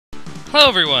Hello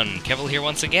everyone, Kevvl here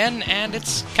once again, and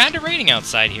it's kinda raining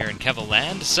outside here in Kevvl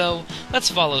land, so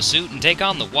let's follow suit and take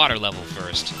on the water level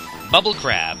first. Bubble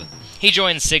Crab. He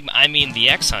joined the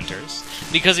X-Hunters,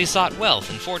 because he sought wealth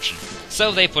and fortune.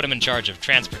 So they put him in charge of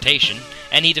transportation,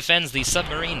 and he defends the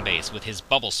submarine base with his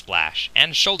bubble splash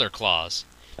and shoulder claws.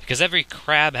 Because every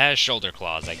crab has shoulder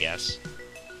claws, I guess.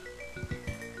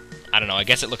 I don't know, I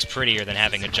guess it looks prettier than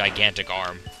having a gigantic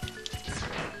arm.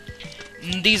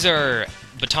 These are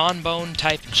Baton Bone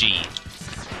Type G.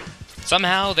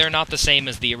 Somehow, they're not the same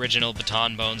as the original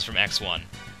Baton Bones from X1.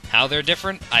 How they're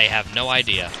different, I have no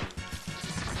idea.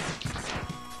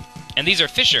 And these are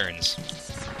fish urns.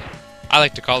 I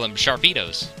like to call them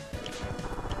Sharpedos.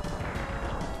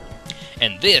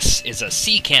 And this is a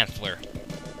sea cantler.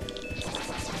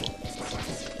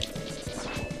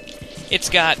 It's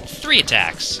got 3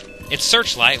 attacks. It's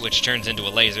Searchlight, which turns into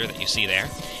a laser that you see there.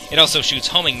 It also shoots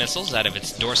homing missiles out of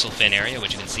its dorsal fin area,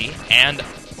 which you can see, and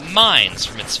mines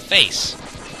from its face.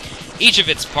 Each of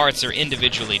its parts are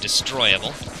individually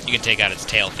destroyable. You can take out its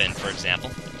tail fin, for example.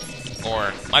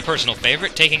 Or, my personal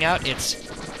favorite, taking out its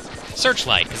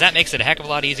Searchlight, because that makes it a heck of a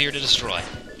lot easier to destroy.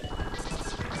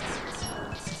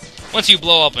 Once you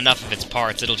blow up enough of its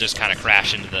parts, it'll just kind of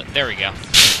crash into the... There we go.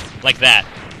 Like that.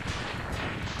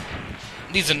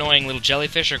 These annoying little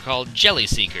jellyfish are called Jelly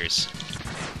Seekers.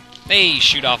 They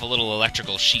shoot off a little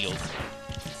electrical shield.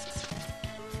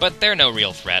 But they're no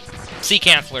real threat. Sea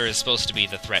Cantler is supposed to be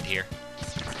the threat here.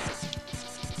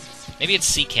 Maybe it's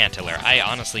Sea Cantler. I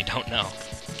honestly don't know.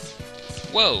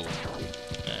 Whoa.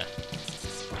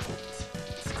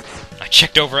 I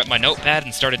checked over at my notepad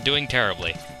and started doing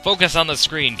terribly. Focus on the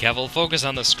screen, Kevvl. Focus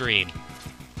on the screen.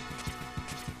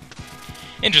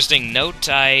 Interesting note,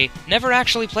 I never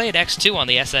actually played X2 on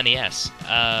the SNES.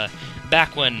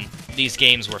 Back when these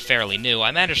games were fairly new,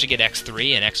 I managed to get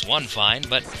X3 and X1 fine,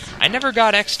 but I never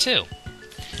got X2.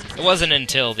 It wasn't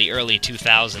until the early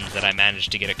 2000s that I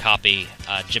managed to get a copy,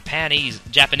 Japanese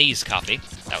copy.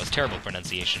 That was terrible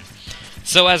pronunciation.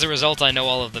 So as a result, I know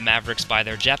all of the Mavericks by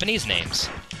their Japanese names.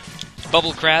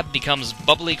 Bubble Crab becomes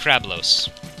Bubbly Crablos.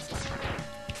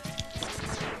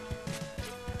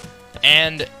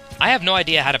 And I have no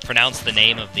idea how to pronounce the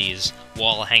name of these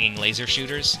wall-hanging laser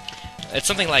shooters. It's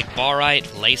something like Barite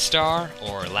Laystar,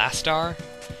 or Lastar.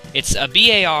 It's a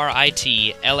B-A-R-I-T-L-A-S-T-A-R.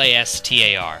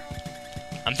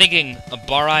 I'm thinking a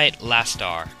Barite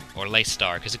Lastar, or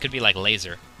Laystar, because it could be like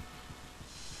laser.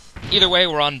 Either way,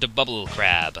 we're on to Bubble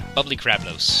Crab, Bubbly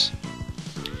Crablos,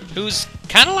 who's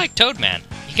kinda like Toadman.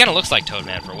 He kinda looks like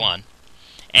Toadman, for one.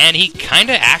 And he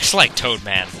kinda acts like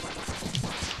Toadman.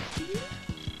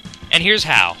 And here's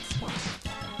how.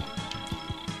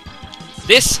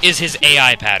 This is his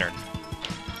AI pattern.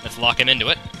 Let's lock him into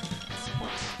it.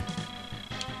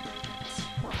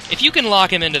 If you can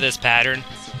lock him into this pattern,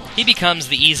 he becomes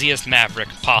the easiest Maverick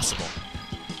possible.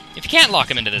 If you can't lock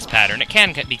him into this pattern, it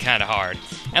can be kinda hard,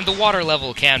 and the water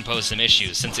level can pose some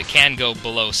issues, since it can go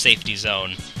below safety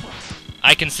zone.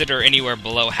 I consider anywhere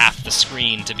below half the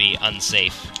screen to be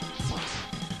unsafe.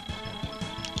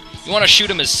 You want to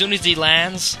shoot him as soon as he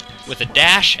lands, with a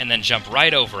dash, and then jump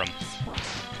right over him.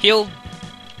 He'll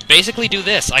basically do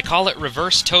this. I call it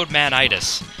reverse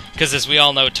Toadman-itis, because as we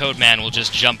all know, Toadman will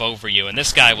just jump over you, and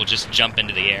this guy will just jump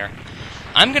into the air.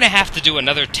 I'm gonna have to do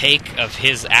another take of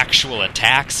his actual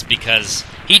attacks, because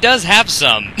he does have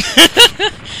some.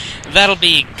 That'll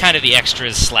be kind of the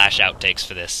extras / outtakes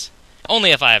for this.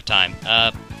 Only if I have time.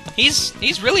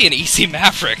 He's really an easy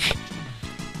Maverick.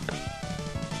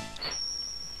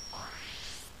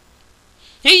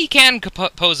 He can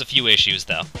pose a few issues,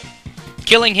 though.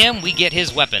 Killing him, we get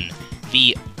his weapon,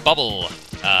 the Bubble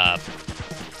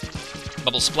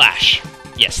Splash.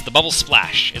 Yes, the Bubble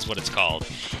Splash is what it's called.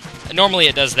 Normally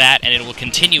it does that, and it will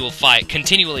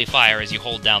continually fire as you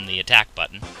hold down the attack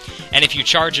button. And if you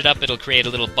charge it up, it'll create a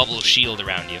little bubble shield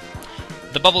around you.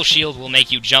 The bubble shield will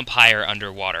make you jump higher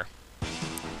underwater.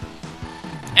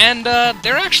 And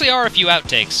there actually are a few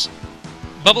outtakes.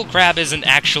 Bubble Crab isn't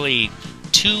actually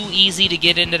too easy to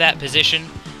get into that position.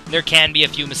 There can be a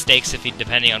few mistakes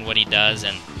depending on what he does,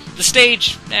 and the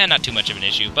stage, not too much of an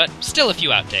issue, but still a few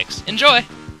outtakes. Enjoy!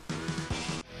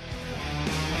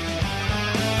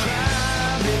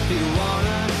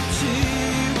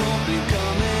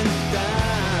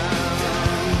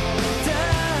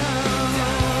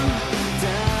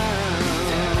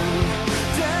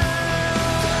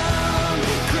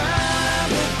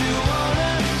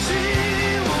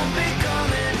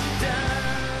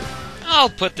 I'll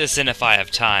put this in if I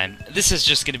have time. This is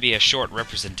just going to be a short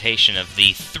representation of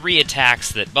the 3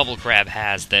 attacks that Bubble Crab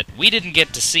has that we didn't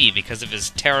get to see because of his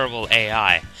terrible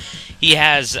AI. He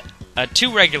has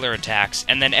 2 regular attacks,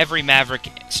 and then every Maverick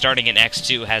starting in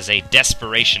X2 has a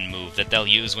desperation move that they'll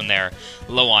use when they're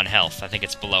low on health. I think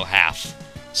it's below half.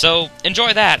 So,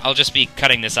 enjoy that. I'll just be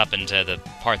cutting this up into the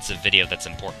parts of video that's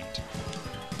important.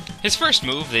 His first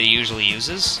move that he usually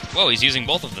uses... Whoa, he's using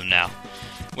both of them now.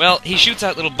 Well, he shoots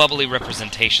out little bubbly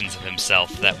representations of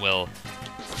himself that will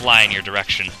fly in your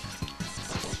direction.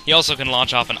 He also can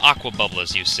launch off an aqua bubble,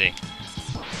 as you see.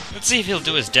 Let's see if he'll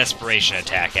do his desperation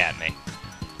attack at me.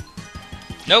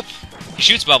 Nope. He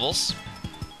shoots bubbles.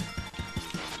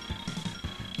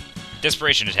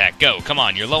 Desperation attack. Go. Come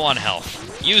on, you're low on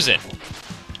health. Use it.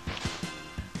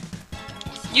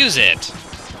 Use it!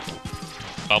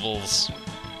 Bubbles.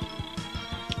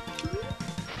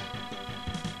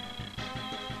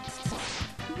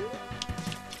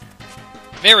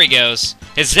 There he goes.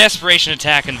 His desperation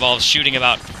attack involves shooting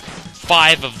about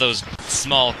 5 of those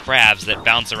small crabs that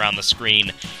bounce around the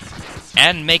screen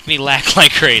and make me lag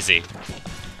like crazy.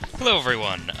 Hello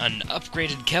everyone, an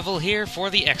upgraded Kevvl here for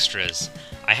the extras.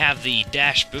 I have the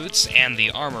dash boots and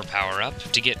the armor power-up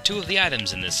to get 2 of the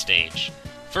items in this stage.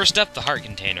 First up, the heart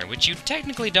container, which you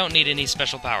technically don't need any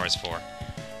special powers for.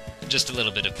 Just a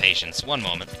little bit of patience. One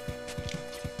moment.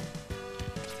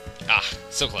 Ah,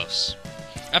 so close.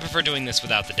 I prefer doing this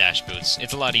without the dash boots.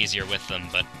 It's a lot easier with them,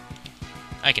 but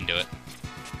I can do it.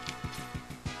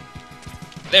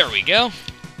 There we go.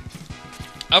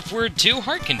 Upward to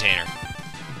heart container.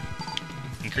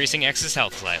 Increasing X's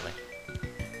health slightly.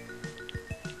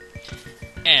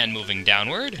 And moving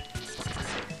downward.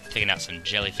 Taking out some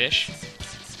jellyfish.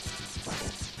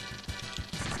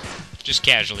 Just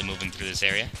casually moving through this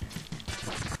area.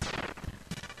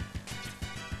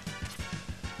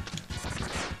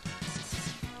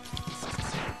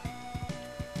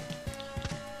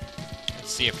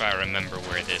 Let's see if I remember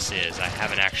where this is. I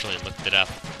haven't actually looked it up,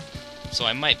 so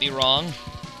I might be wrong.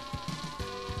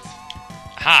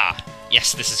 Ha!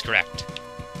 Yes, this is correct.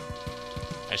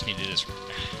 I just need to do this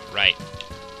right.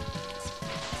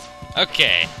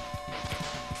 Okay.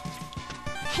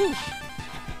 Whew.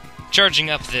 Charging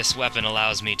up this weapon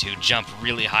allows me to jump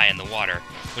really high in the water,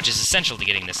 which is essential to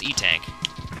getting this E-Tank.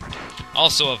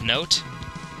 Also of note,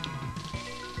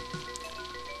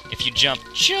 if you jump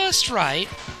just right,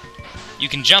 you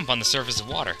can jump on the surface of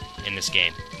water in this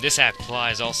game. This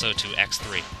applies also to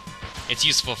X3. It's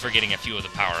useful for getting a few of the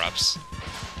power-ups.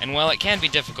 And while it can be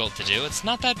difficult to do, it's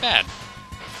not that bad.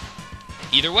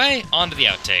 Either way, on to the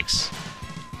outtakes.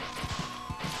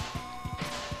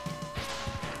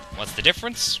 What's the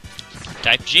difference?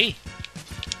 Type G.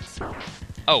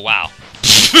 Oh, wow.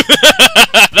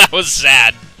 That was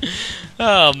sad.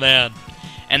 Oh, man.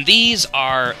 And these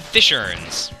are fish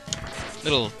urns.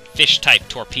 Little fish-type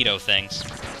torpedo things.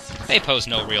 They pose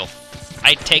no real...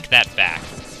 I take that back.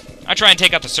 I try and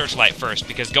take out the searchlight first,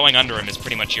 because going under him is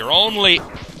pretty much your only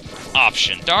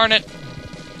option. Darn it.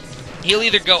 He'll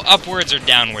either go upwards or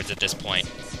downwards at this point.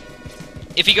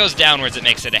 If he goes downwards, it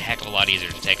makes it a heck of a lot easier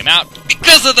to take him out,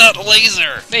 because of that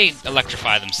laser! They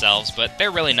electrify themselves, but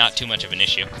they're really not too much of an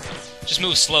issue. Just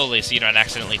move slowly so you don't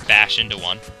accidentally bash into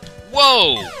one.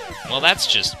 Whoa! Well, that's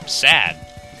just sad.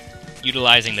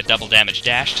 Utilizing the double damage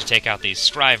dash to take out these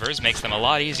Scrivers makes them a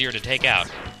lot easier to take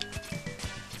out.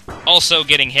 Also,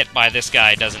 getting hit by this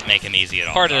guy doesn't make him easy at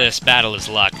all. Part of this battle is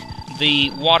luck. The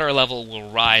water level will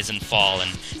rise and fall,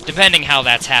 and depending how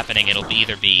that's happening, it'll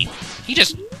either be... He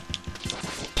just...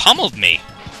 pummeled me.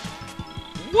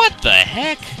 What the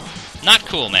heck? Not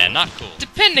cool, man, not cool.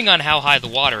 Depending on how high the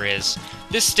water is,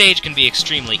 this stage can be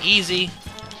extremely easy,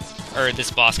 or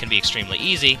this boss can be extremely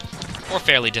easy, or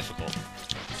fairly difficult.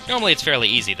 Normally it's fairly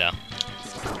easy, though.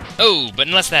 Oh, but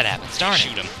unless that happens, darn it.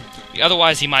 Shoot him.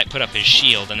 Otherwise he might put up his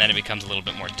shield, and then it becomes a little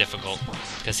bit more difficult,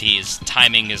 because his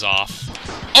timing is off.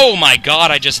 Oh my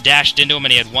god, I just dashed into him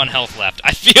and he had 1 health left.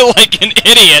 I feel like an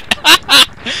idiot!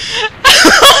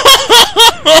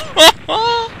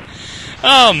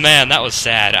 Oh man, that was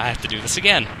sad. I have to do this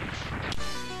again.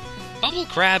 Bubble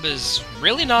Crab is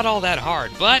really not all that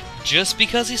hard, but just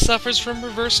because he suffers from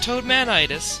reverse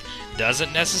Toadmanitis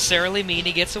doesn't necessarily mean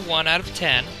he gets a 1 out of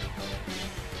 10.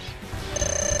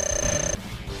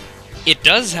 It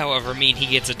does, however, mean he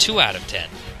gets a 2 out of 10.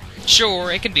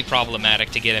 Sure, it can be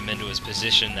problematic to get him into his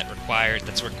position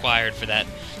that's required for that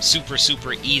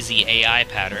super easy AI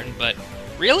pattern, but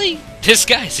really? This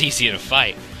guy's easy to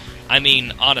fight. I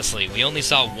mean, honestly, we only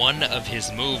saw 1 of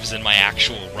his moves in my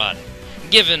actual run.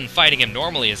 Given fighting him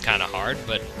normally is kinda hard,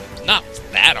 but not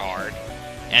that hard.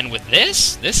 And with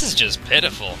this is just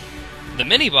pitiful. The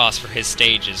mini-boss for his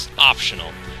stage is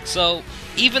optional, so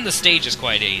even the stage is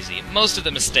quite easy. Most of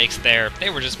the mistakes there, they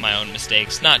were just my own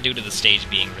mistakes, not due to the stage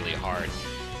being really hard.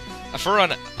 For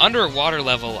an underwater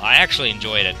level, I actually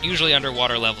enjoyed it. Usually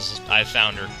underwater levels I've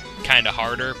found are kind of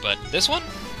harder, but this one,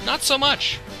 not so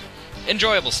much.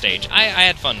 Enjoyable stage. I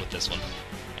had fun with this one.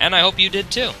 And I hope you did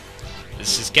too.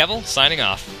 This is Kevvl, signing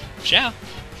off. Ciao.